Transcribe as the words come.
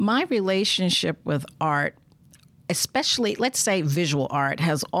My relationship with art, especially, let's say, visual art,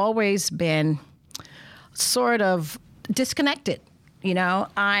 has always been sort of disconnected. You know,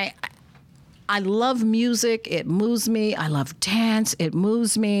 I love music. It moves me. I love dance. It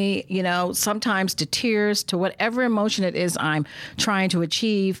moves me, you know, sometimes to tears, to whatever emotion it is I'm trying to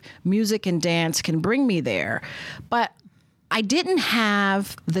achieve. Music and dance can bring me there. But I didn't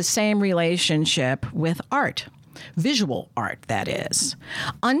have the same relationship with art, visual art, that is,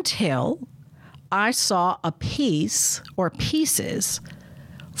 until I saw a piece or pieces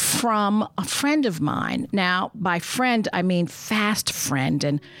from a friend of mine. Now, by friend, I mean fast friend.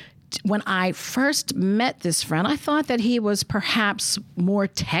 And when I first met this friend, I thought that he was perhaps more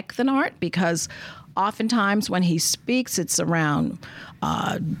tech than art, because oftentimes when he speaks, it's around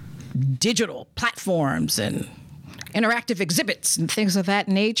digital platforms and interactive exhibits and things of that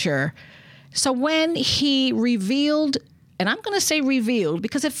nature. So when he revealed, and I'm going to say revealed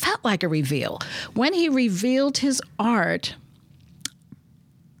because it felt like a reveal, when he revealed his art,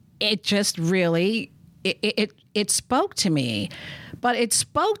 it just really, it spoke to me. But it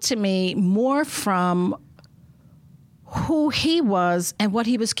spoke to me more from who he was and what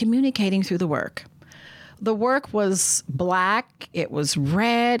he was communicating through the work. The work was black, it was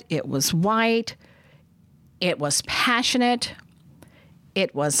red, it was white, it was passionate,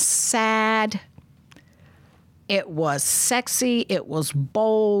 it was sad, it was sexy, it was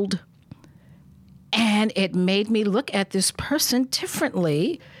bold, and it made me look at this person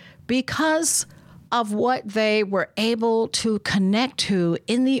differently because of what they were able to connect to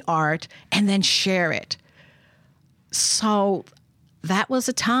in the art and then share it. So that was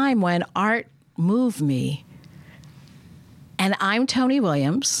a time when art moved me. And I'm Tony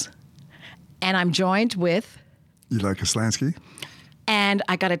Williams, and I'm joined with Eli Koslansky. And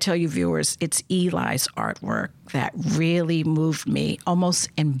I got to tell you, viewers, it's Eli's artwork that really moved me, almost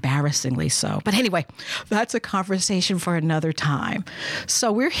embarrassingly so. But anyway, that's a conversation for another time.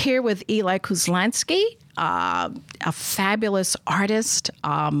 So we're here with Eli Koslansky, a fabulous artist,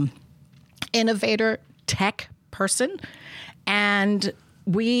 innovator, tech person. And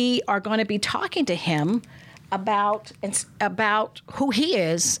we are going to be talking to him about who he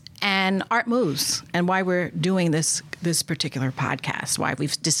is and Art Moves and why we're doing this particular podcast, why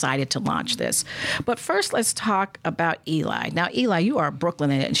we've decided to launch this. But first, let's talk about Eli. Now, Eli, you are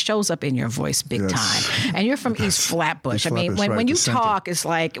Brooklyn, and it shows up in your voice big time. And you're from East Flatbush. I mean, when you talk, it's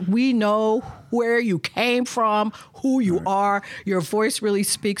like we know where you came from, who you are. Your voice really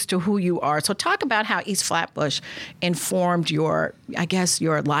speaks to who you are. So talk about how East Flatbush informed your, I guess,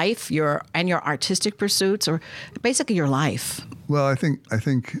 your life, your artistic pursuits, or basically your life. Well, I think I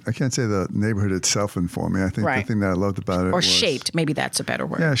can't say the neighborhood itself informed me. I think the thing that I loved about it was shaped. Maybe that's a better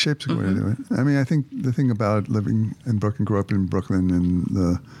word. Yeah, shaped's a good way to do it. I mean, I think the thing about living in Brooklyn, grew up in Brooklyn in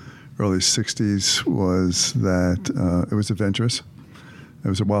the early 60s, was that it was adventurous. It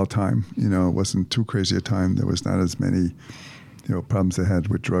was a wild time. You know, it wasn't too crazy a time. There was not as many, problems they had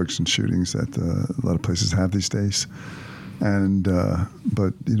with drugs and shootings that a lot of places have these days. And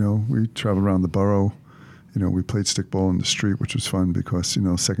but we traveled around the borough. We played stickball in the street, which was fun because,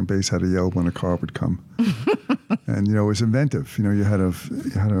 second base had to yell when a car would come. And, it was inventive. You had to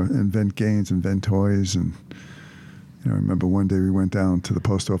invent games, invent toys. And, I remember one day we went down to the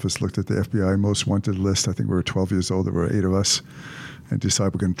post office, looked at the FBI most wanted list. I think we were 12 years old. There were 8 of us. And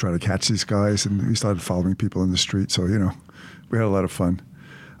decided we're going to try to catch these guys. And we started following people in the street. So, we had a lot of fun.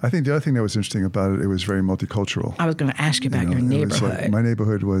 I think the other thing that was interesting about it, it was very multicultural. I was going to ask you about your neighborhood. My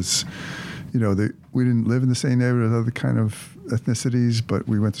neighborhood was... we didn't live in the same neighborhood as other kind of ethnicities, but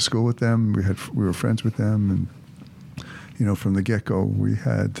we went to school with them. We were friends with them, and from the get-go, we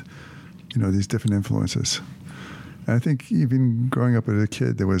had these different influences. And I think even growing up as a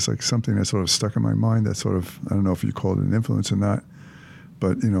kid, there was like something that sort of stuck in my mind. That sort of, I don't know if you call it an influence or not,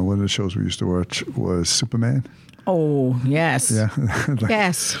 but one of the shows we used to watch was Superman. Oh, yes. Yeah.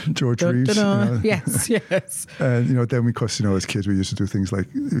 Yes. George Reeves. Yes, yes. And, then, of course, as kids, we used to do things like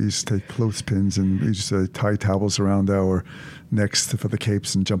we used to take clothespins and we used to tie towels around our necks for the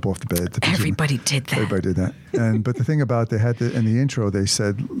capes and jump off the bed. Everybody did that. Everybody did that. But the thing about they had in the intro, they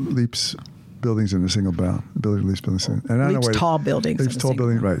said leaps buildings in a single bound. Ability to leaps buildings. And I leaps tall buildings. Leaps tall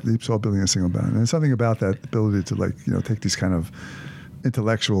building, right. Leaps tall building in a single bound. And there's something about that ability to take these kind of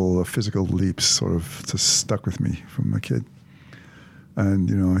intellectual or physical leaps sort of just stuck with me from a kid. And,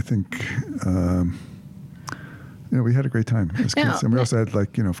 I think, we had a great time as kids. And we also had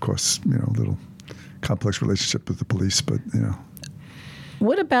of course, a little complex relationship with the police, but,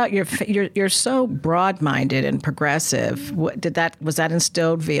 What about you're so broad-minded and progressive. Was that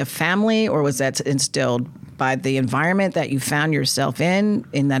instilled via family or was that instilled by the environment that you found yourself in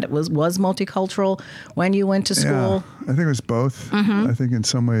that it was multicultural when you went to school? Yeah, I think it was both. I think in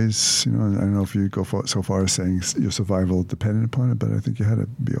some ways, I don't know if you go so far as saying your survival depended upon it, but I think you had to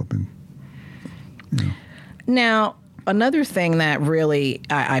be open. Now, another thing that really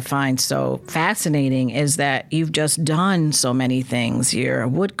I find so fascinating is that you've just done so many things. You're a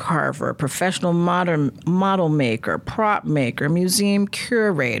wood carver, professional model maker, prop maker, museum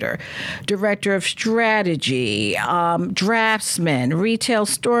curator, director of strategy, draftsman, retail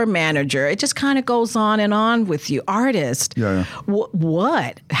store manager. It just kind of goes on and on with you. Artist. Yeah.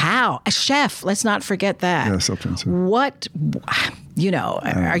 What? How? A chef. Let's not forget that. Yeah, self-defense. What?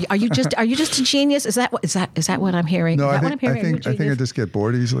 Are you just a genius? Is that what I'm hearing? No, I think I just get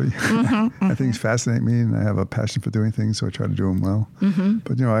bored easily. I think fascinate me, and I have a passion for doing things, so I try to do them well.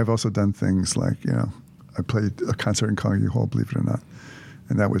 But I've also done things like I played a concert in Carnegie Hall, believe it or not,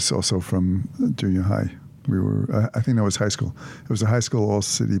 and that was also from junior high. We were, I think that was high school. It was a high school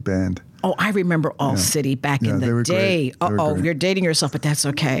all-city band. Oh, I remember All City back in the day. You're dating yourself, but that's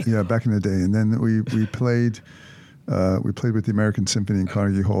okay. Yeah, back in the day, and then we played. We played with the American Symphony in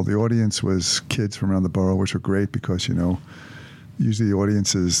Carnegie Hall. The audience was kids from around the borough, which were great because, usually the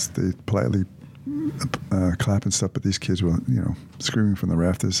audiences, they politely clap and stuff, but these kids were, screaming from the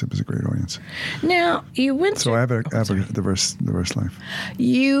rafters. It was a great audience. Now, you went to... So I have a diverse life.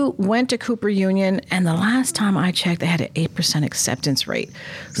 You went to Cooper Union, and the last time I checked, they had an 8% acceptance rate.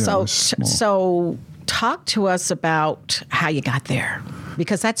 Yeah, so talk to us about how you got there,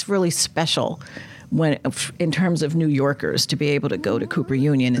 because that's really special. In terms of New Yorkers, to be able to go to Cooper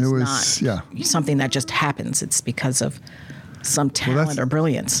Union is not something that just happens. It's because of some talent or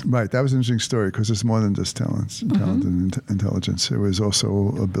brilliance. Right. That was an interesting story because it's more than just talent and intelligence. It was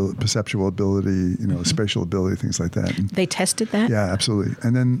also perceptual ability, spatial ability, things like that. And they tested that? Yeah, absolutely.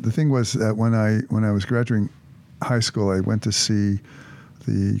 And then the thing was that when I was graduating high school, I went to see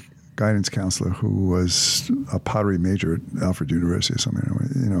the guidance counselor who was a pottery major at Alfred University or something,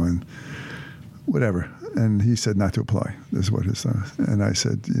 and whatever. And he said not to apply. This is what his son. And I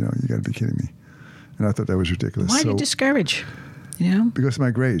said, you got to be kidding me. And I thought that was ridiculous. Why did you discourage? Because my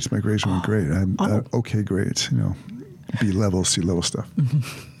grades weren't great. I had okay grades, B level, C level stuff.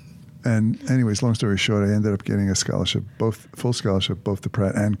 And anyways, long story short, I ended up getting a scholarship, full scholarship, both to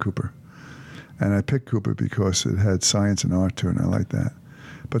Pratt and Cooper. And I picked Cooper because it had science and art too, and I liked that.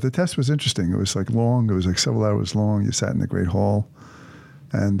 But the test was interesting. It was long. It was several hours long. You sat in the Great Hall.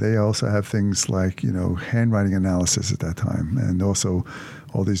 And they also have things like, handwriting analysis at that time. And also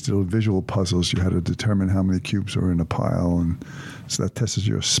all these little visual puzzles. You had to determine how many cubes were in a pile. And so that tested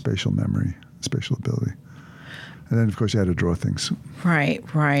your spatial memory, spatial ability. And then, of course, you had to draw things.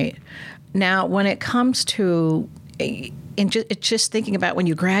 Right. Now, when it comes to, just thinking about when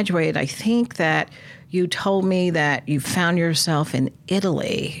you graduated, I think that you told me that you found yourself in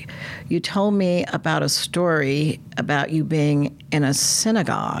Italy. You told me about a story about you being in a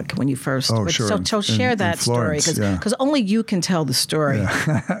synagogue when you first... Oh, sure. So share that story, because only you can tell the story.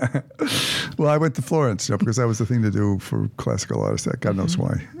 Yeah. Well, I went to Florence, because that was the thing to do for classical artists. God knows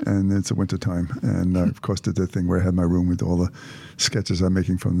why. And it's a winter time. And of course, did that thing where I had my room with all the sketches I'm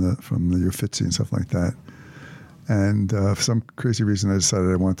making from the Uffizi and stuff like that. And for some crazy reason, I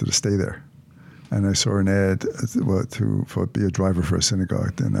decided I wanted to stay there. And I saw an ad to be a driver for a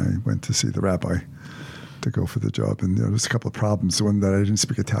synagogue. Then I went to see the rabbi to go for the job. And there was a couple of problems. One that I didn't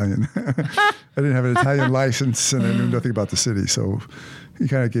speak Italian. I didn't have an Italian license, and I knew nothing about the city. So he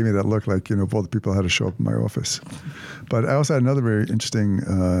kind of gave me that look like, of all the people I had to show up in my office. But I also had another very interesting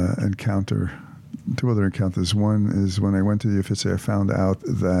encounter, two other encounters. One is when I went to the Uffizi, I found out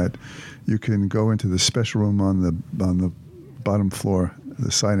that you can go into the special room on the bottom floor,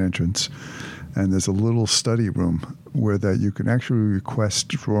 the side entrance, and there's a little study room where that you can actually request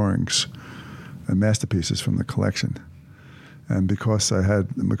drawings and masterpieces from the collection. And because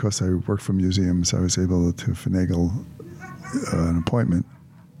I worked for museums, I was able to finagle an appointment.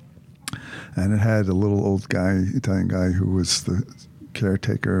 And it had a little old guy, Italian guy, who was the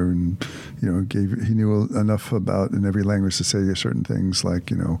caretaker, and he knew enough about in every language to say certain things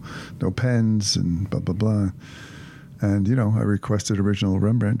like no pens and blah blah blah. And, I requested original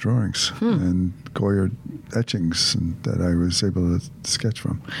Rembrandt drawings and Goya etchings that I was able to sketch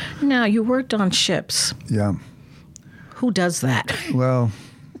from. Now, you worked on ships. Yeah. Who does that? Well,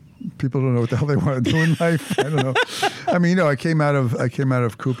 people don't know what the hell they want to do in life. I don't know. I mean, I came out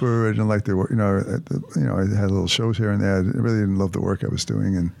of Cooper. I didn't like the work. I had little shows here and there. I really didn't love the work I was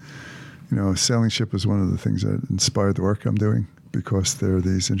doing. And, sailing ship was one of the things that inspired the work I'm doing, because there are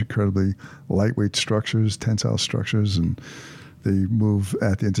these incredibly lightweight structures, tensile structures, and they move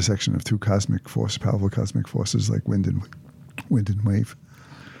at the intersection of two cosmic forces, powerful cosmic forces like wind and wave,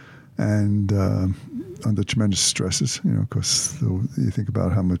 and under tremendous stresses. Because you think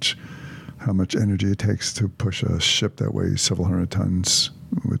about how much energy it takes to push a ship that weighs several hundred tons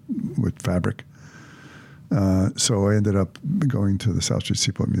with fabric. So I ended up going to the South Street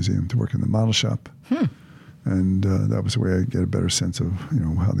Seaport Museum to work in the model shop. And that was the way I get a better sense of,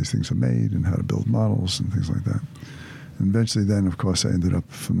 how these things are made and how to build models and things like that. And eventually then, of course, I ended up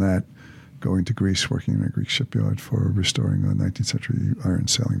from that going to Greece, working in a Greek shipyard for restoring a 19th century iron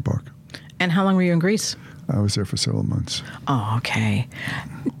sailing bark. And how long were you in Greece? I was there for several months. Oh, okay.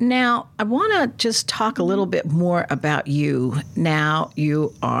 Now, I want to just talk a little bit more about you. Now,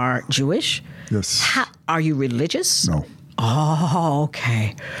 you are Jewish. Yes. Are you religious? No. Oh,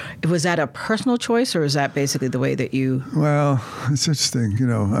 okay. Was that a personal choice, or is that basically the way that you? Well, it's interesting.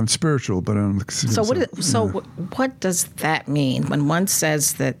 I'm spiritual, but I don't consider So what does that mean when one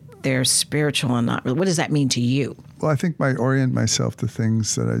says that they're spiritual and not? What does that mean to you? Well, I think I orient myself to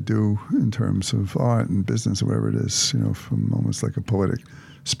things that I do in terms of art and business or whatever it is. From almost like a poetic,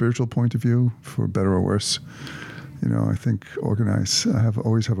 spiritual point of view, for better or worse. I think I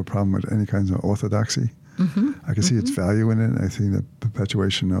always have a problem with any kinds of orthodoxy. Mm-hmm. I can see its value in it. I think the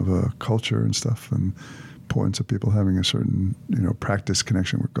perpetuation of a culture and stuff, and importance of people having a certain, practice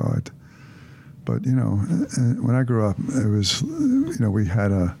connection with God. But, when I grew up, it was, we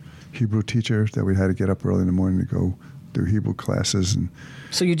had a Hebrew teacher that we had to get up early in the morning to go do Hebrew classes. And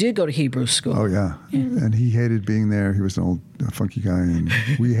so you did go to Hebrew school? Oh, yeah. And he hated being there. He was an old funky guy, and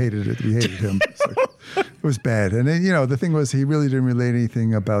we hated it. We hated him. It was bad. And then, the thing was, he really didn't relate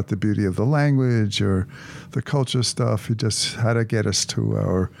anything about the beauty of the language or the culture stuff. He just had to get us to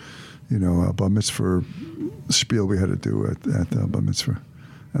our, bar mitzvah spiel we had to do at the bar mitzvah.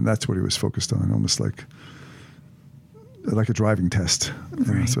 And that's what he was focused on, almost like a driving test.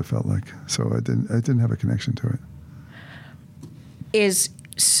 Right. That's what it felt like. So I didn't have a connection to it.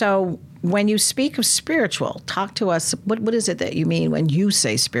 So when you speak of spiritual, talk to us. What is it that you mean when you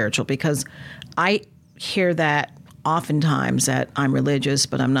say spiritual? Because I hear that oftentimes that I'm religious,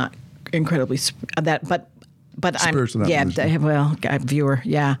 but I'm not incredibly but spiritual, I'm viewer.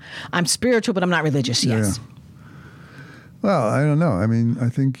 Yeah, I'm spiritual, but I'm not religious. Yes. Yeah. Well, I don't know. I mean, I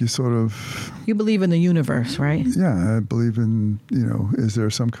think you sort of... You believe in the universe, right? Yeah, I believe in, is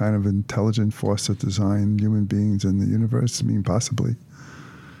there some kind of intelligent force that designed human beings in the universe? I mean, possibly.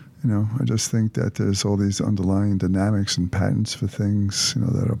 I just think that there's all these underlying dynamics and patterns for things,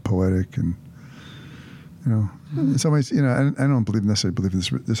 that are poetic and, in some ways, I don't necessarily believe in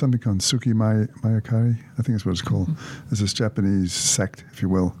this. There's something called Suki Mayakari. I think that's what it's called. It's this Japanese sect, if you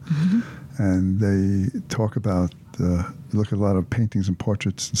will. Mm-hmm. And they talk about look at a lot of paintings and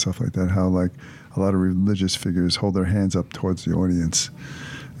portraits and stuff like that, how like a lot of religious figures hold their hands up towards the audience.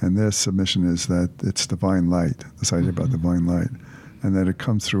 And their submission is that it's divine light, this idea about divine light, and that it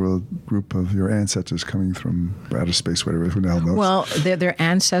comes through a group of your ancestors coming from outer space, whatever, who the hell knows. Well, they're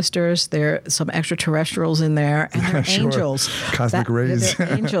ancestors, there are some extraterrestrials in there, and they're sure. angels. Cosmic rays.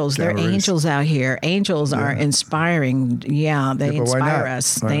 They're angels. They're angels out here. Angels are inspiring. Yeah, they inspire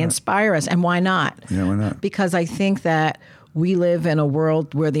us. They inspire us. And why not? Yeah, why not? Because I think that we live in a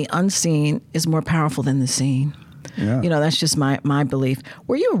world where the unseen is more powerful than the seen. Yeah. That's just my belief.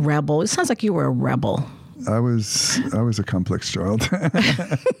 Were you a rebel? It sounds like you were a rebel. I was a complex child.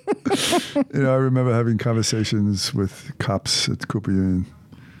 I remember having conversations with cops at Cooper Union.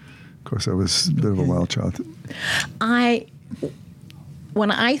 Of course, I was a bit of a wild child.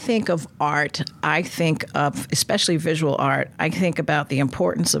 When I think of art, I think of, especially visual art, I think about the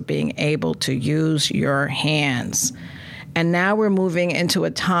importance of being able to use your hands. And now we're moving into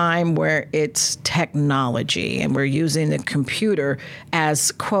a time where it's technology and we're using the computer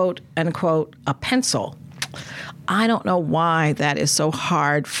as, quote, unquote, a pencil. I don't know why that is so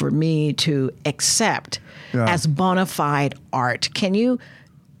hard for me to accept as bona fide art. Can you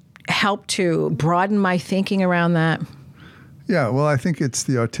help to broaden my thinking around that? Yeah, well, I think it's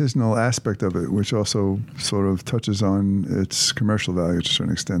the artisanal aspect of it, which also sort of touches on its commercial value to a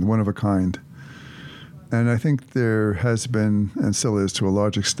certain extent, one of a kind. And I think there has been, and still is to a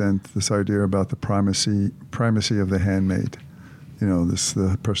large extent, this idea about the primacy of the handmade.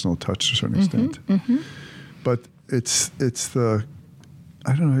 The personal touch to a certain extent. Mm-hmm. But it's the,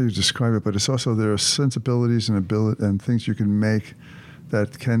 I don't know how you describe it, but it's also there are sensibilities and ability and things you can make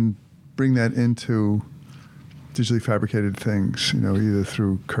that can bring that into digitally fabricated things, either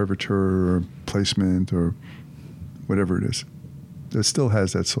through curvature or placement or whatever it is. It still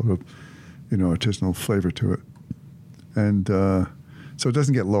has that sort of, artisanal flavor to it. And So it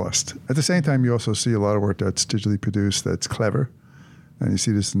doesn't get lost. At the same time, you also see a lot of work that's digitally produced that's clever. And you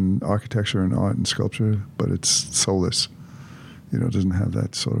see this in architecture and art and sculpture, but it's soulless. You know, it doesn't have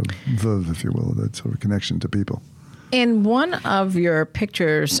that sort of verve, if you will, that sort of connection to people. In one of your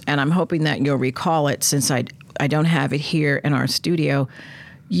pictures, and I'm hoping that you'll recall it since I don't have it here in our studio,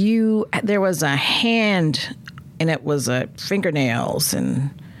 there was a hand, and it was fingernails, and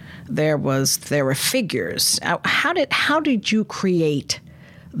there were figures. How did you create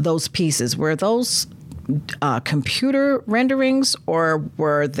those pieces? Were those computer renderings, or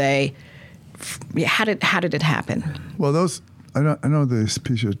were they? How did it happen? Well, I know this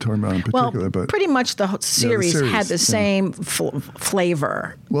piece you're talking about in particular, but pretty much the series had the same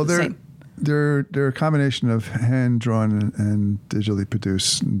flavor. Well, they're a combination of hand drawn and digitally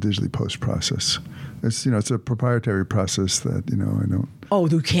produced and digitally post process. It's a proprietary process that I don't. Oh,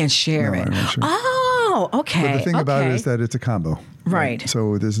 you can't share it. I won't share. Oh, okay. But the thing about it is that it's a combo. Right.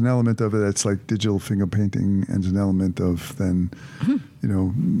 So there's an element of it that's like digital finger painting, and there's an element of then,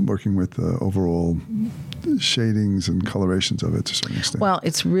 working with the overall shadings and colorations of it to a certain extent. Well,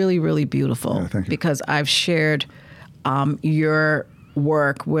 it's really, really beautiful. Yeah, thank you. Because I've shared your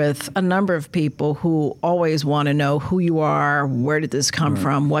work with a number of people who always want to know who you are, where did this come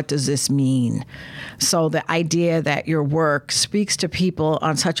from, what does this mean? So the idea that your work speaks to people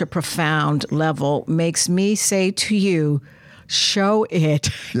on such a profound level makes me say to you, show it.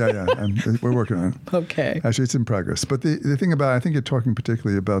 Yeah, we're working on it. Okay. Actually, it's in progress. But the thing about, I think you're talking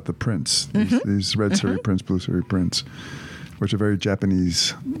particularly about the prints, these red seri prints, blue seri prints, which are very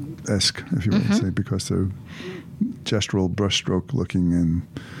Japanese-esque, if you want to say, because they're gestural brushstroke looking and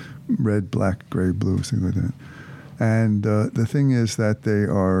red, black, gray, blue, things like that. And the thing is that they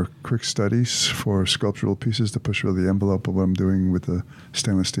are quick studies for sculptural pieces to push over the envelope of what I'm doing with the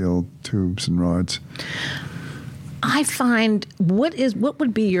stainless steel tubes and rods. I find, what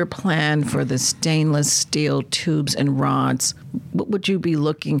would be your plan for the stainless steel tubes and rods? What would you be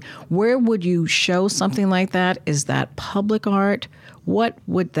looking? Where would you show something like that? Is that public art? Where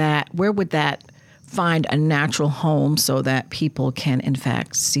would that find a natural home so that people can, in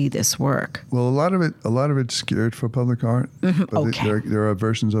fact, see this work? Well, a lot of it's geared for public art. But Okay. there are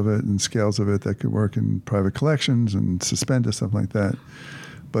versions of it and scales of it that could work in private collections and suspended stuff like that.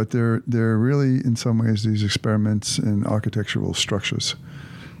 But they're really, in some ways, these experiments in architectural structures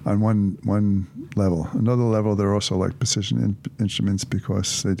on one level. Another level, they're also like precision instruments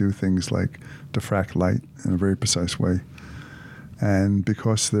because they do things like diffract light in a very precise way. And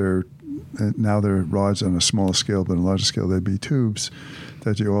because they're rods on a smaller scale, but on a larger scale they'd be tubes,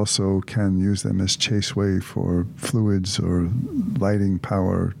 that you also can use them as chase wave for fluids or lighting,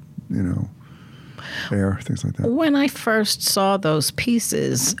 power, air, things like that. When I first saw those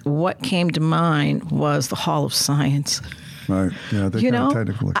pieces, what came to mind was the Hall of Science. Right. Yeah, they're kind of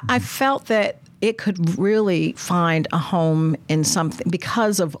technical looking. I felt that it could really find a home in something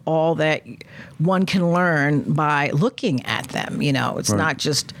because of all that one can learn by looking at them. It's not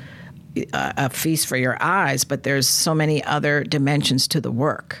just a feast for your eyes, but there's so many other dimensions to the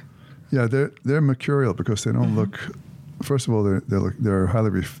work. Yeah, they're mercurial because they don't look. First of all, they're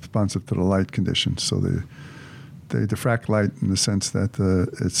highly responsive to the light conditions. So they diffract light in the sense that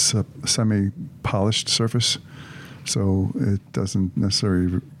it's a semi-polished surface, so it doesn't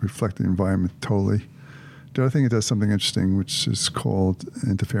necessarily reflect the environment totally. The other thing, it does something interesting, which is called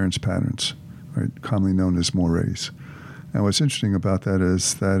interference patterns, right? Commonly known as mores. And what's interesting about that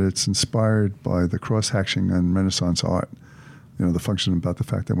is that it's inspired by the cross-hatching in Renaissance art. The function about the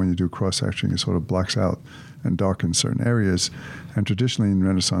fact that when you do cross-hatching, it sort of blocks out and darkens certain areas. And traditionally in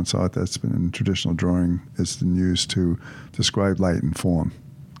Renaissance art, that's been in traditional drawing, it's been used to describe light and form,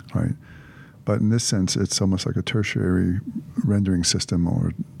 right? But in this sense, it's almost like a tertiary rendering system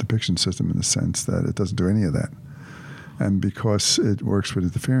or depiction system in the sense that it doesn't do any of that. And because it works with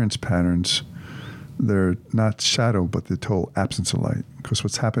interference patterns, they're not shadow, but the total absence of light. Because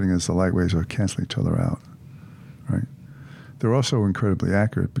what's happening is the light waves are canceling each other out, right? They're also incredibly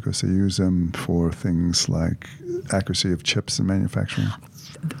accurate because they use them for things like accuracy of chips in manufacturing.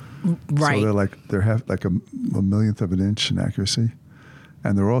 Right. So they have like a millionth of an inch in accuracy.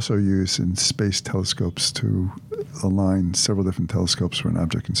 And they're also used in space telescopes to align several different telescopes for an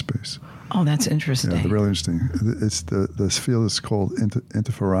object in space. Oh, that's interesting. Yeah, they're really interesting. It's this field is called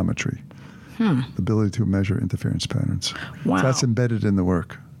interferometry. The ability to measure interference patterns. Wow. So that's embedded in the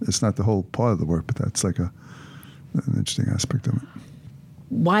work. It's not the whole part of the work, but that's like an interesting aspect of it.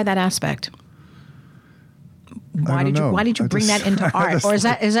 Why that aspect? Why did you bring that into art? Or is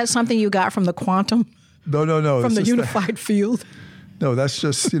that something you got from the quantum? No. From the unified field? No, that's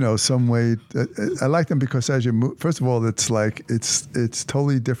just some way. I like them because as you move, first of all, it's like it's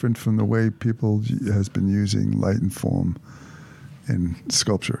totally different from the way people has been using light and form in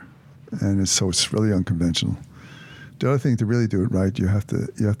sculpture, and it's really unconventional. The other thing, to really do it right, you have to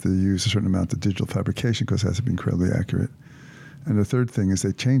use a certain amount of digital fabrication because it has to be incredibly accurate. And the third thing is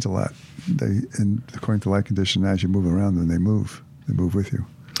they change a lot. And according to light condition, as you move around them, they move with you.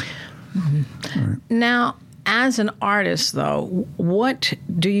 Mm-hmm. All right. Now, as an artist, though, what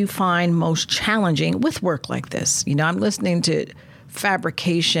do you find most challenging with work like this? I'm listening to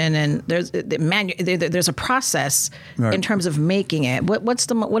fabrication, and there's a process right. in terms of making it. What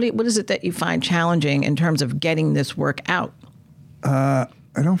is it that you find challenging in terms of getting this work out?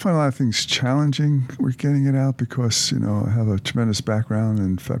 I don't find a lot of things challenging with getting it out because, I have a tremendous background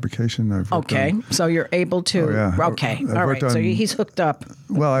in fabrication. So you're able to. Oh, yeah. Okay. All right. So he's hooked up.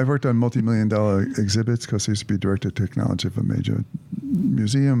 Well, I've worked on multi-million-dollar exhibits because I used to be director of technology of a major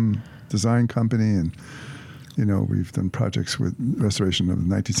museum design company. And, we've done projects with restoration of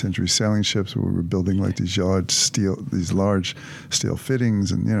 19th century sailing ships where we were building like these large steel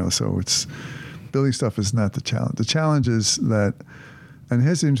fittings. And, so it's building stuff is not the challenge. The challenge is that. And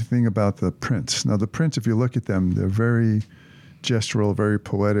here's the interesting thing about the prints. Now, the prints, if you look at them, they're very gestural, very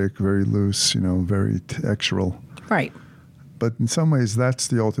poetic, very loose, very textural. Right. But in some ways, that's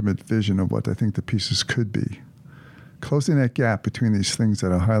the ultimate vision of what I think the pieces could be. Closing that gap between these things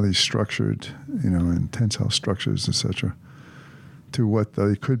that are highly structured, and tensile structures, etc., to what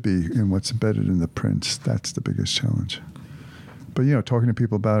they could be and what's embedded in the prints, that's the biggest challenge. But, talking to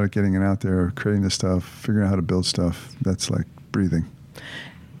people about it, getting it out there, creating the stuff, figuring out how to build stuff, that's like breathing.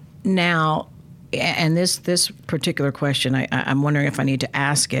 Now, and this particular question, I'm wondering if I need to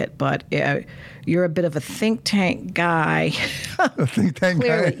ask it, but you're a bit of a think tank guy. A think tank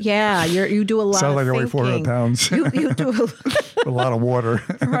guy? Yeah, you do a lot Sounds of like thinking. I weigh 400 pounds. You do a lot of water.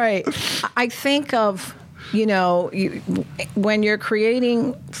 Right. I think of, when you're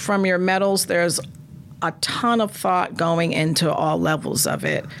creating from your metals, there's a ton of thought going into all levels of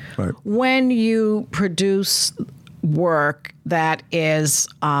it. Right. When you produce work that is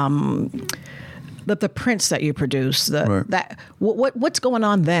the prints that you produce, what's going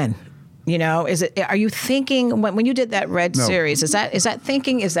on then? Are you thinking when you did that Red series? Is that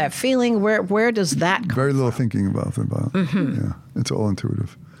thinking? Is that feeling? Where does that come Very little from? thinking about it. Mm-hmm. Yeah, it's all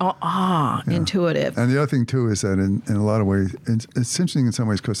intuitive. Yeah. Intuitive. And the other thing too is that in a lot of ways, it's interesting in some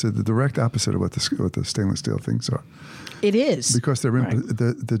ways because they're the direct opposite of what the stainless steel things are. It is because they're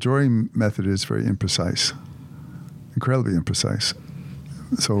the drawing method is very imprecise. Incredibly imprecise.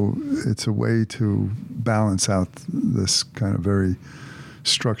 So it's a way to balance out this kind of very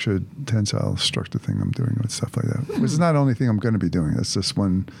structured, tensile structured thing I'm doing with stuff like that. Which is not the only thing I'm going to be doing. That's just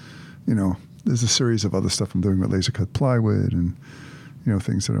one, there's a series of other stuff I'm doing with laser cut plywood and,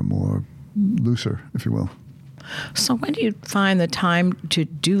 things that are more looser, if you will. So when do you find the time to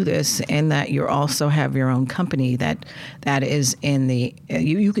do this, and that you also have your own company that is in the,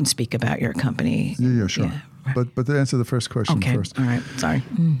 you can speak about your company. Yeah, sure. Yeah. But to answer the first question first. All right. Sorry.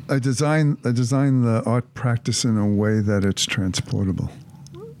 I design the art practice in a way that it's transportable,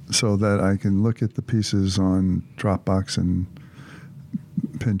 so that I can look at the pieces on Dropbox and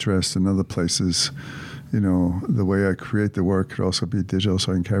Pinterest and other places. The way I create the work could also be digital,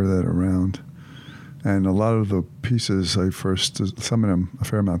 so I can carry that around. And a lot of the pieces some of them, a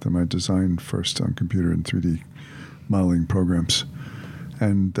fair amount of them, I designed first on computer and 3D modeling programs.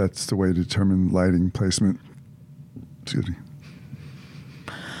 And that's the way to determine lighting, placement. Excuse me.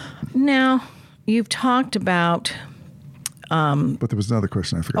 Now, you've talked about... but there was another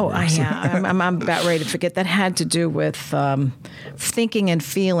question I forgot. I'm about ready to forget. That had to do with thinking and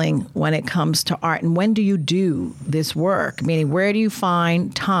feeling when it comes to art. And when do you do this work? Meaning, where do you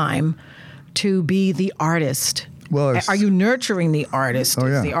find time to be the artist? Well, are you nurturing the artist? Oh,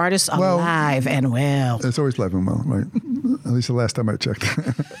 yeah. Is the artist alive and well? It's always alive and well, right? At least the last time I checked.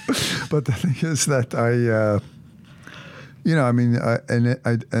 But the thing is that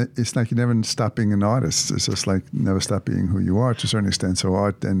it's like you never stop being an artist. It's just like never stop being who you are to a certain extent. So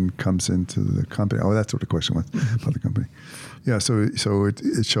art then comes into the company. Oh, that's what the question was about the company. Yeah, so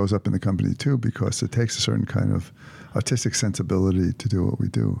it shows up in the company too because it takes a certain kind of artistic sensibility to do what we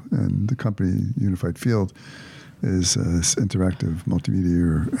do. And the company, Unified Field, is an interactive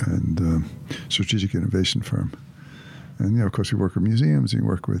multimedia and strategic innovation firm. And, of course, we work with museums, we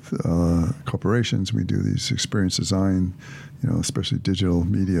work with corporations, we do these experience design, especially digital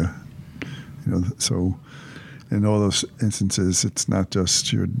media. So in all those instances, it's not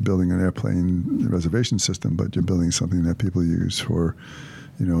just you're building an airplane reservation system, but you're building something that people use for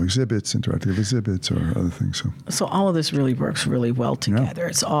exhibits, interactive exhibits, or other things. So all of this really works really well together. Yeah.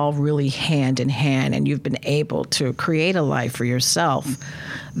 It's all really hand in hand, and you've been able to create a life for yourself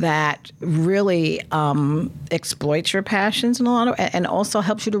that really exploits your passions in a lot of, and also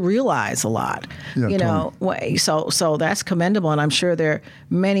helps you to realize a lot. Yeah, totally. So that's commendable, and I'm sure there are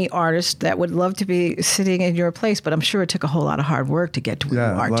many artists that would love to be sitting in your place, but I'm sure it took a whole lot of hard work to get to where you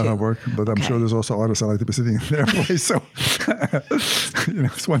are. Yeah, a lot of hard work, but I'm sure there's also artists that like to be sitting in their place. So,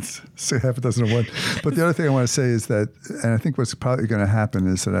 it's once say half a dozen of one. But the other thing I want to say is that, and I think what's probably going to happen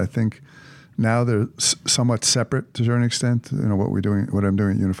is that I think now they're somewhat separate to a certain extent. What I'm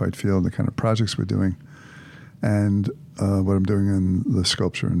doing at Unified Field, the kind of projects we're doing, and what I'm doing in the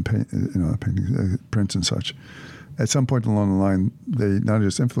sculpture and painting, prints and such. At some point along the line, they not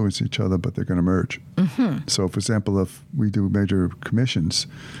just influence each other, but they're going to merge. Mm-hmm. So, for example, if we do major commissions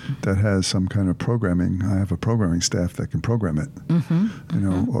that has some kind of programming, I have a programming staff that can program it.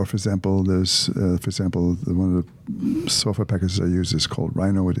 Mm-hmm. Or for example, there's one of the software packages I use is called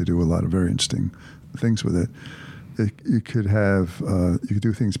Rhino, where they do a lot of very interesting things with it. You could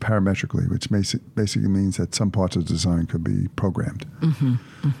do things parametrically, which basically means that some parts of the design could be programmed. Mm-hmm.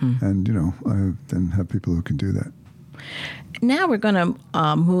 Mm-hmm. And I then have people who can do that. Now we're going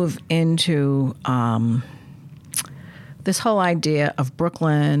to move into this whole idea of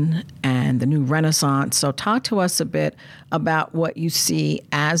Brooklyn and the new Renaissance. So talk to us a bit about what you see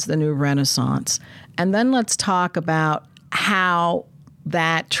as the new Renaissance. And then let's talk about how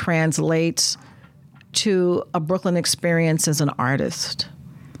that translates to a Brooklyn experience as an artist.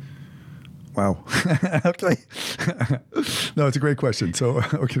 Wow. Okay. No, it's a great question. So,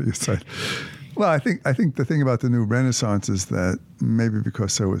 okay, aside. Well, I think the thing about the new Renaissance is that maybe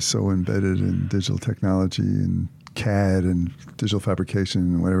because I was so embedded in digital technology and CAD and digital fabrication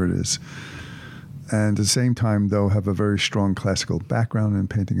and whatever it is, and at the same time, though, have a very strong classical background in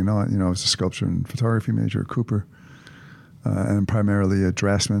painting and art. I was a sculpture and photography major at Cooper, and primarily a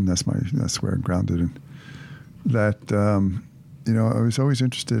draftsman. That's where I'm grounded in. That I was always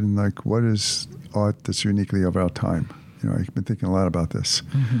interested in what is art that's uniquely of our time. I've been thinking a lot about this.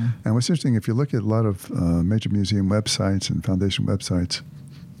 Mm-hmm. And what's interesting, if you look at a lot of major museum websites and foundation websites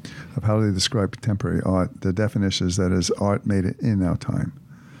of how they describe contemporary art, the definition is that is art made in our time.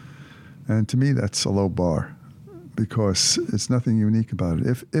 And to me, that's a low bar because it's nothing unique about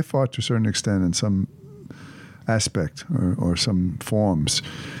it. If art, to a certain extent, in some aspect or some forms,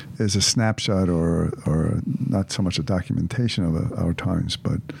 is a snapshot or not so much a documentation of our times,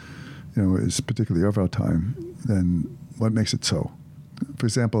 but is particularly of our time, then what makes it so? For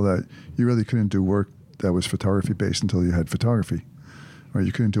example, that you really couldn't do work that was photography based until you had photography, or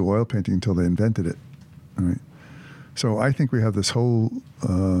you couldn't do oil painting until they invented it. All right. So I think we have this whole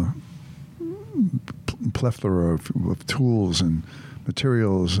plethora of tools and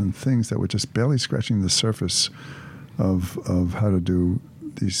materials and things that were just barely scratching the surface of how to do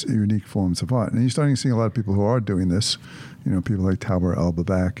these unique forms of art. And you're starting to see a lot of people who are doing this, people like Tauber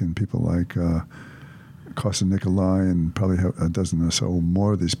Alba-Back and people like Carsten Nicolai, and probably a dozen or so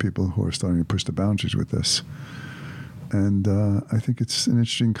more of these people who are starting to push the boundaries with this. And I think it's an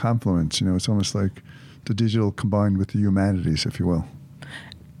interesting confluence. It's almost like the digital combined with the humanities, if you will.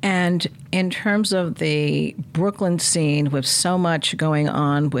 And in terms of the Brooklyn scene, with so much going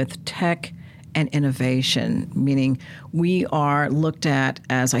on with tech and innovation, meaning we are looked at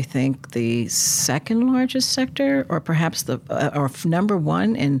as, I think, the second largest sector, or perhaps or number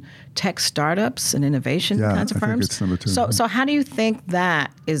one in tech startups and innovation kinds of firms. I think it's number two. So how do you think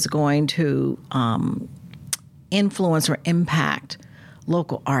that is going to influence or impact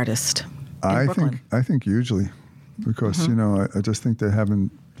local artists in Brooklyn? I think hugely, because I just think they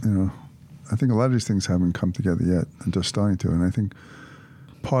haven't. I think a lot of these things haven't come together yet, and just starting to. And I think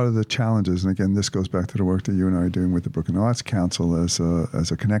part of the challenges, and again, this goes back to the work that you and I are doing with the Brooklyn Arts Council as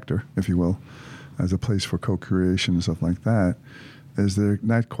a connector, if you will, as a place for co-creation and stuff like that, is there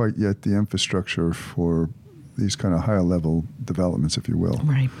not quite yet the infrastructure for these kind of higher level developments, if you will.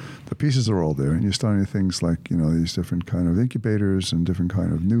 Right. The pieces are all there, and you're starting to things like, these different kind of incubators and different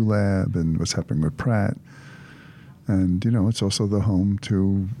kind of new lab and what's happening with Pratt. And, it's also the home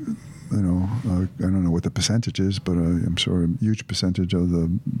to, I don't know what the percentage is, but I'm sure a huge percentage of the,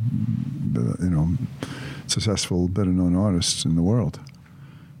 successful, better-known artists in the world,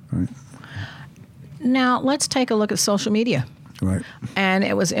 right? Now, let's take a look at social media. Right. And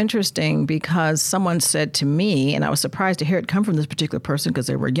it was interesting because someone said to me, and I was surprised to hear it come from this particular person because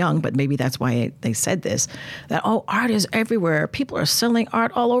they were young, but maybe that's why they said this, that, art is everywhere. People are selling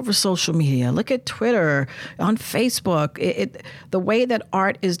art all over social media. Look at Twitter, on Facebook. The way that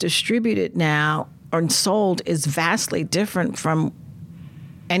art is distributed now or sold is vastly different from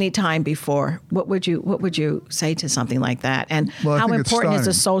anytime before, what would you say to something like that? And Well, I how think it's important is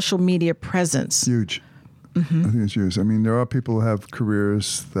the stunning. social media presence? Huge. I think it's huge. I mean, there are people who have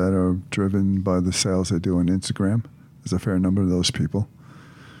careers that are driven by the sales they do on Instagram. There's a fair number of those people.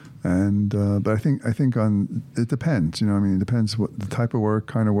 And but I think it depends. It depends what the type of work,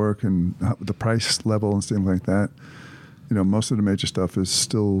 kind of work, and the price level and things like that. Most of the major stuff is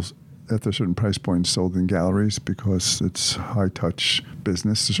still at a certain price point sold in galleries because it's high touch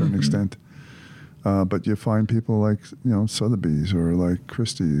business to a certain extent. But you find people like Sotheby's or like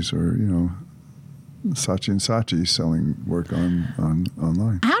Christie's or Saatchi and Saatchi selling work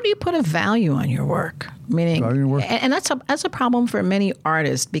online. How do you put a value on your work? Meaning, Value on work? and that's a problem for many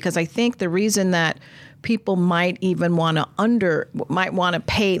artists, because I think the reason that people might even want to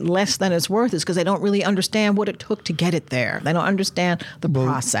pay less than it's worth is because they don't really understand what it took to get it there. They don't understand the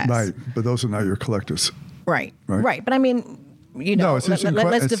process. Right, but those are not your collectors. Right. Right. But I mean, No, it's let's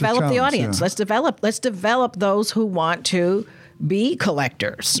it's a develop the challenge, audience. yeah. Let's develop those who want to be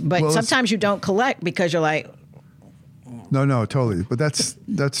collectors. But Well, sometimes you don't collect because you're like, No, totally. But that's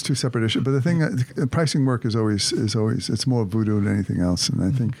two separate issues. But the thing, pricing work is always it's more voodoo than anything else. And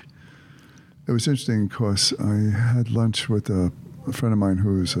I think it was interesting because I had lunch with a friend of mine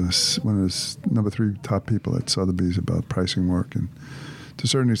who's one of the number 3 top people at Sotheby's about pricing work, and to a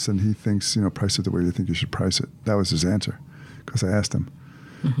certain extent, he thinks price it the way you think you should price it. That was his answer, because I asked him.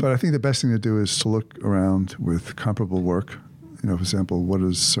 But I think the best thing to do is to look around with comparable work. For example, what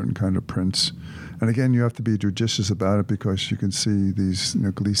is certain kind of prints? And again, you have to be judicious about it because you can see these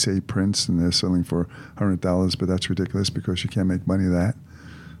Glissé prints and they're selling for $100, but that's ridiculous because you can't make money of that.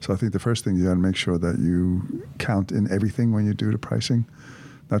 So I think the first thing you got to make sure that you count in everything when you do the pricing,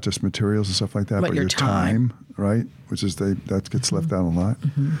 not just materials and stuff like that, but your time, right? Which is that gets left out a lot.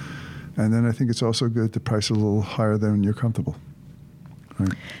 And then I think it's also good to price a little higher than you're comfortable,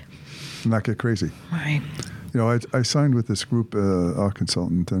 right? Not get crazy. right. I signed with this group, art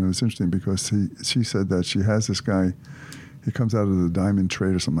consultant, and it was interesting because she said that she has this guy, he comes out of the diamond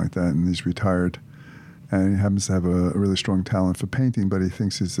trade or something like that, and he's retired, and he happens to have a really strong talent for painting, but he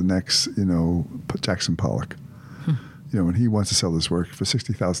thinks he's the next, Jackson Pollock. And he wants to sell his work for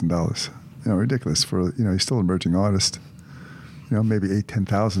 $60,000. Ridiculous for, he's still an emerging artist. Maybe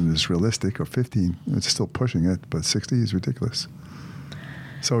 8,000-10,000 is realistic, or 15, it's still pushing it, but 60 is ridiculous.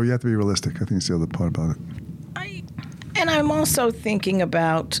 So you have to be realistic. I think it's the other part about it. And I'm also thinking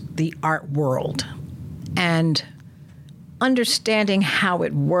about the art world and understanding how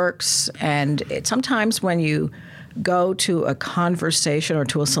it works. And sometimes when you go to a conversation or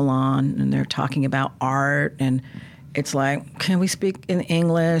to a salon and they're talking about art, and it's like, can we speak in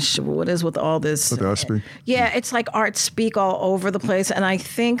English? What is with all this? What do I speak? Yeah, it's like art speak all over the place. And I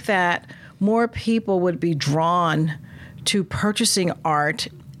think that more people would be drawn to purchasing art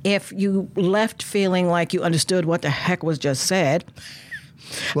if you left feeling like you understood what the heck was just said.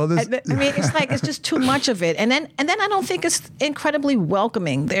 Well, I mean, it's like it's just too much of it, and then I don't think it's incredibly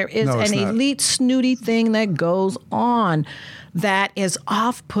welcoming. There is No, it's an not. elite, snooty thing that goes on that is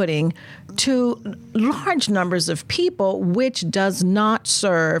off-putting to large numbers of people, which does not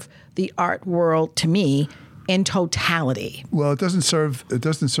serve the art world to me in totality. Well, it doesn't serve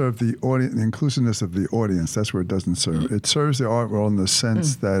the audience, the inclusiveness of the audience. That's where it doesn't serve. It serves the art world in the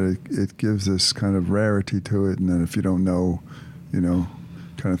sense that it gives this kind of rarity to it, and then if you don't know,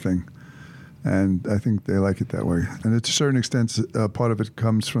 kind of thing. And I think they like it that way. And to a certain extent, part of it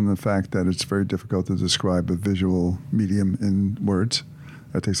comes from the fact that it's very difficult to describe a visual medium in words.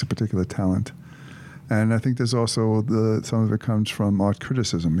 That takes a particular talent. And I think there's also some of it comes from art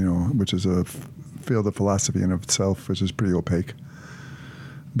criticism, which is a field of philosophy in of itself, which is pretty opaque.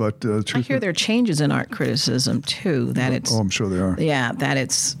 But I hear there are changes in art criticism too. That it's I'm sure they are. yeah, that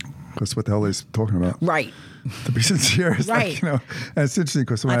it's Because what the hell are they talking about? right. To be sincere, it's Right. like, and it's interesting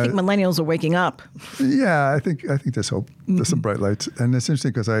because I think millennials are waking up. yeah, I think there's hope. There's some bright lights, and it's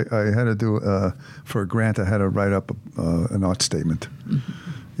interesting because I had to do for a grant. I had to write up an art statement.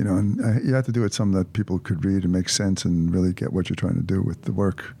 And you have to do it something that people could read and make sense and really get what you're trying to do with the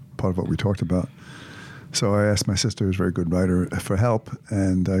work. Part of what we talked about. So I asked my sister, who's a very good writer, for help,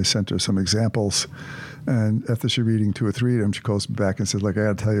 and I sent her some examples. And after she reading 2 or 3 of them, she calls me back and says, "Like, I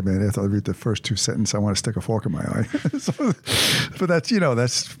got to tell you, man, after I read the first 2 sentences, I want to stick a fork in my eye." But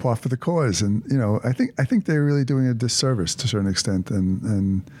that's part for the cause, and I think they're really doing a disservice to a certain extent,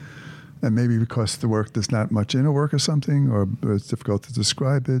 and maybe because the work there's not much in a work or something, or it's difficult to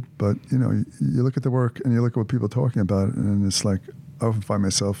describe it. But you look at the work and you look at what people are talking about, and it's like I often find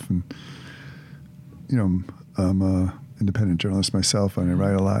myself, and I'm a independent journalist myself, and I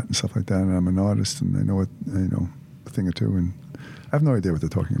write a lot and stuff like that, and I'm an artist, and I know a thing or two, and I have no idea what they're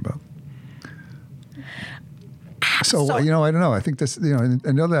talking about. So, I don't know. I think this,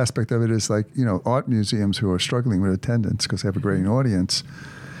 another aspect of it is like, art museums who are struggling with attendance because they have a growing audience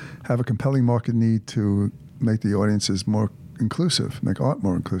have a compelling market need to make the audiences more inclusive, make art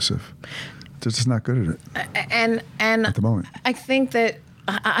more inclusive. They're just not good at it. And at the moment. I think that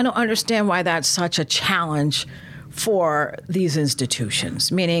I don't understand why that's such a challenge for these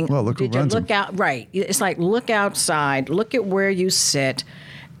institutions. Meaning, look who runs them. out, right. It's like, look outside, look at where you sit,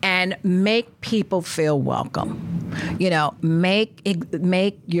 and make people feel welcome.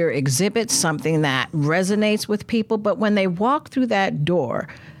 Make your exhibit something that resonates with people, but when they walk through that door,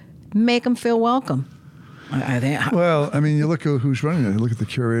 make them feel welcome. Well, I mean, you look at who's running it. You look at the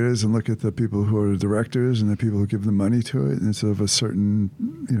curators and look at the people who are the directors and the people who give the money to it. And it's of a certain,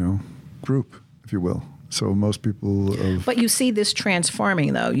 group, if you will. So most people of... But you see this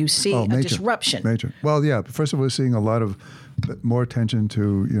transforming, though. You see a disruption. Major. Well, yeah. First of all, we're seeing a lot of more attention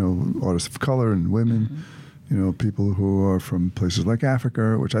to, artists of color and women, people who are from places like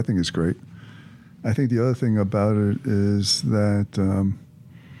Africa, which I think is great. I think the other thing about it is that...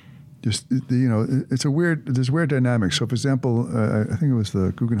 it's there's weird dynamics. So, for example, I think it was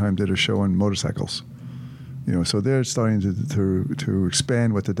the Guggenheim did a show on motorcycles. So they're starting to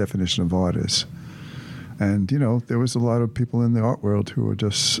expand what the definition of art is. And, there was a lot of people in the art world who were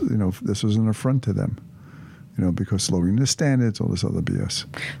just, this was an affront to them, because lowering the standards, all this other BS.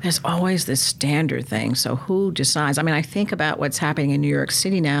 There's always this standard thing. So who decides? I mean, I think about what's happening in New York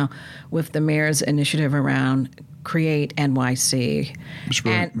City now with the mayor's initiative around Create NYC.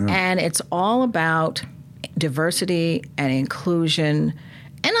 And it's all about diversity and inclusion.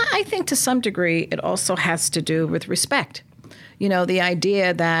 And I think to some degree it also has to do with respect. The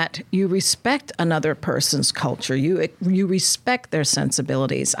idea that you respect another person's culture, you respect their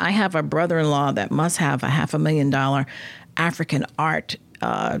sensibilities. I have a brother-in-law that must have a $500,000 African art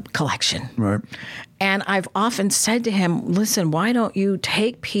collection. Right. And I've often said to him, listen, why don't you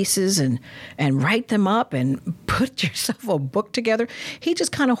take pieces and write them up and put yourself a book together? He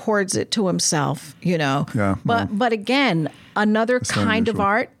just kind of hoards it to himself, Yeah. But again, another kind of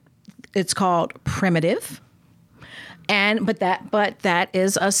art, it's called primitive. But that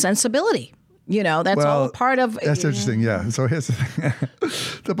is a sensibility. That's all part of... That's interesting, yeah. So here's the thing.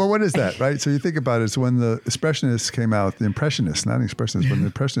 But what is that, right? So you think about it. So when the Expressionists came out, the Impressionists, not Expressionists, when the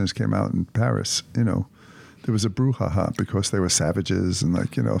Impressionists came out in Paris, there was a brouhaha because they were savages and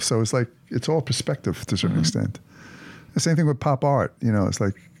so it's like, it's all perspective to a certain extent. The same thing with pop art. It's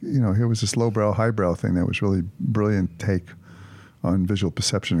like, here was this lowbrow, highbrow thing that was really brilliant take on visual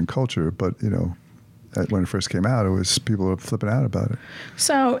perception and culture. But, when it first came out, it was people were flipping out about it.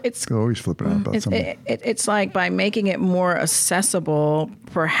 So they're always flipping out about something. It's like by making it more accessible,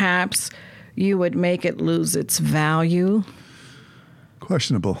 perhaps you would make it lose its value.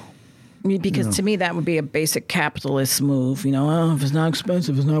 Questionable. Because to me, that would be a basic capitalist move. If it's not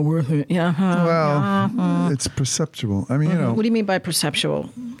expensive, it's not worth it. It's perceptual. I mean, What do you mean by perceptual?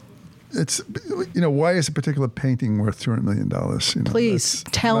 It's, why is a particular painting worth $200 million? Please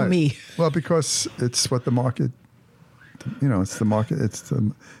tell me. Well, because it's what the market, it's the market, it's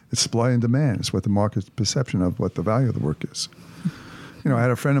supply and demand. It's what the market's perception of what the value of the work is. I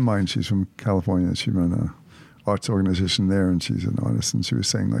had a friend of mine, she's from California, she ran a arts organization there, and she's an artist, and she was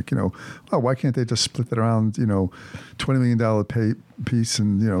saying why can't they just split it around, $20 million piece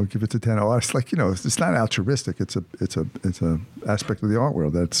and, give it to 10 artists? It's not altruistic. It's a aspect of the art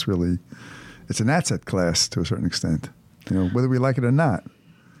world that's really, it's an asset class to a certain extent, whether we like it or not.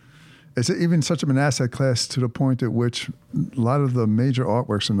 It's even such an asset class to the point at which a lot of the major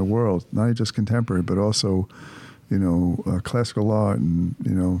artworks in the world, not just contemporary, but also, classical art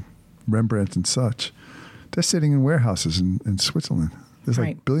and, Rembrandt and such, they're sitting in warehouses in Switzerland. There's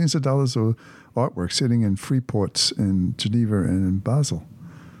like billions of dollars of artwork sitting in free ports in Geneva and in Basel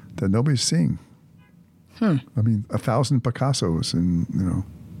that nobody's seeing. I mean, 1,000 Picassos and,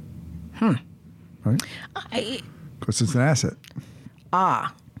 right? Because it's an asset.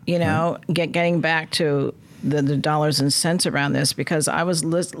 Getting back to the dollars and cents around this, because I was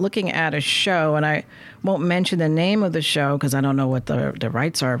looking at a show, and I won't mention the name of the show because I don't know what the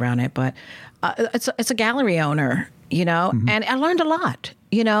rights are around it, but it's a gallery owner, and I learned a lot,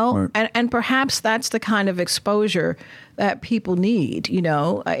 Right. and perhaps that's the kind of exposure that people need,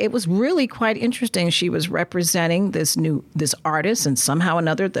 It was really quite interesting. She was representing this artist, and somehow or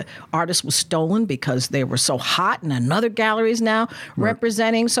another the artist was stolen because they were so hot, and another gallery is now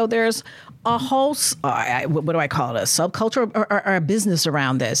representing. So there's a whole, what do I call it, a subculture or a business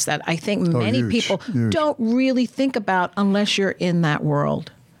around this that I think many people don't really think about unless you're in that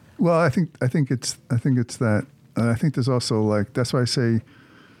world. Well, I think it's that And I think there's also like, that's why I say,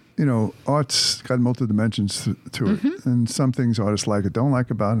 you know, art's got multiple dimensions to it. And some things artists like it, don't like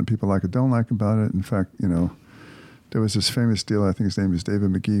about it, and people like it, don't like about it. In fact, you know, there was this famous dealer, I think his name is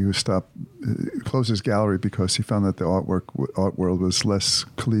David McGee, who closed his gallery because he found that the art world was less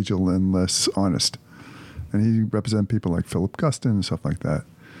collegial and less honest. And he represented people like Philip Guston and stuff like that.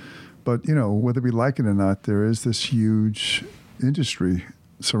 But, you know, whether we like it or not, there is this huge industry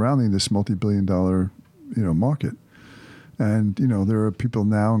surrounding this multi-billion-dollar, you know, market. And, you know, there are people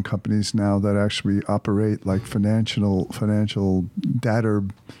now and companies now that actually operate like financial data,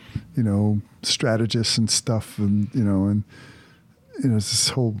 you know, strategists and stuff. And, you know, there's this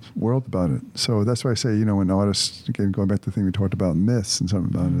whole world about it. So that's why I say, you know, when artists, again, going back to the thing we talked about, myths and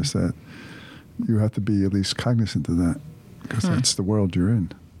something about it, is that you have to be at least cognizant of that, because that's the world you're in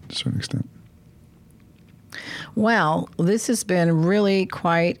to a certain extent. Well, this has been really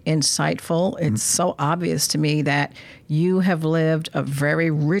quite insightful. It's so obvious to me that you have lived a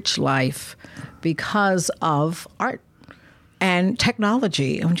very rich life because of art and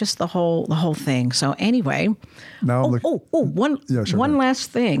technology and just the whole thing. So anyway, now one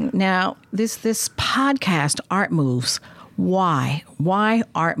last thing. Now, this podcast, Art Moves. Why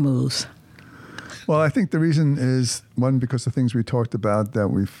Art Moves? Well, I think the reason is, one, because the things we talked about that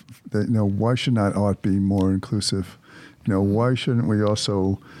you know, why should not art be more inclusive? You know, why shouldn't we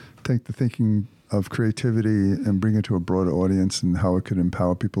also take the thinking of creativity and bring it to a broader audience, and how it could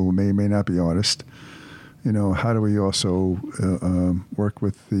empower people who may not be artists? You know, how do we also work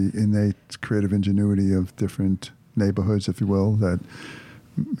with the innate creative ingenuity of different neighborhoods, if you will, that,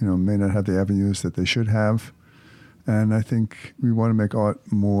 you know, may not have the avenues that they should have? And I think we want to make art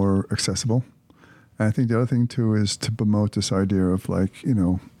more accessible. And I think the other thing, too, is to promote this idea of, like, you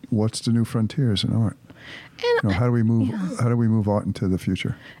know, what's the new frontiers in art? And you know, how do we move art into the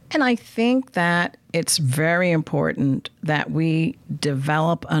future? And I think that it's very important that we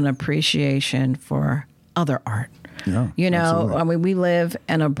develop an appreciation for other art. Yeah, you know, absolutely. I mean, we live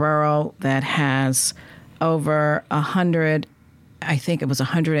in a borough that has over 100, I think it was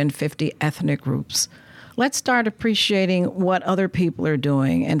 150 ethnic groups. Let's start appreciating what other people are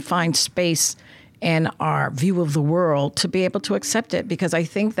doing and find space in our view of the world to be able to accept it, because I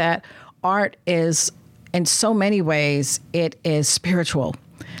think that art is, in so many ways, it is spiritual.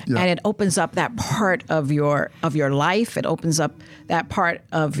 Yeah. And it opens up that part of your life. It opens up that part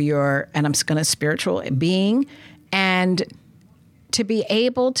of your, and I'm going to spiritual being, and to be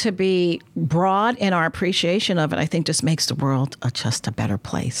able to be broad in our appreciation of it, I think just makes the world just a better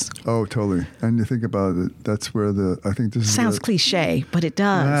place. Oh, totally. And you think about it, that's where I think this sounds cliche, but it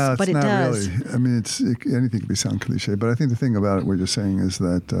does. No, but it not does. Really. I mean, anything can sound cliche, but I think the thing about it we're just saying is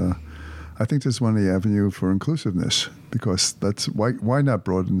that I think this is one of the avenues for inclusiveness, because that's why not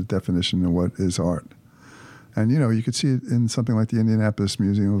broaden the definition of what is art? And, you know, you could see it in something like the Indianapolis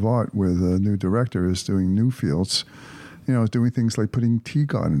Museum of Art, where the new director is doing new fields. You know, doing things like putting tea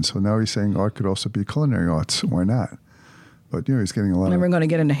gardens. So now he's saying art could also be culinary arts. Why not? But, you know, he's getting a lot and of... we're going to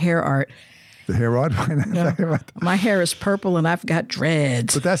get into hair art. The hair art? Why not? No, my hair is purple and I've got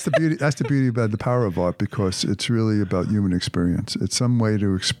dreads. But that's the beauty. That's the beauty about the power of art, because it's really about human experience. It's some way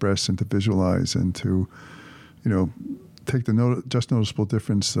to express and to visualize and to, you know, take the just noticeable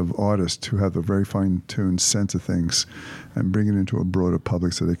difference of artists who have a very fine-tuned sense of things and bring it into a broader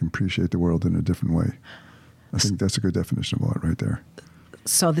public so they can appreciate the world in a different way. I think that's a good definition of art right there.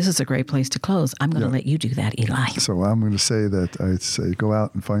 So this is a great place to close. I'm going to let you do that, Eli. So I'm going to say that I'd say go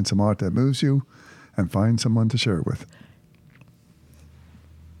out and find some art that moves you and find someone to share it with.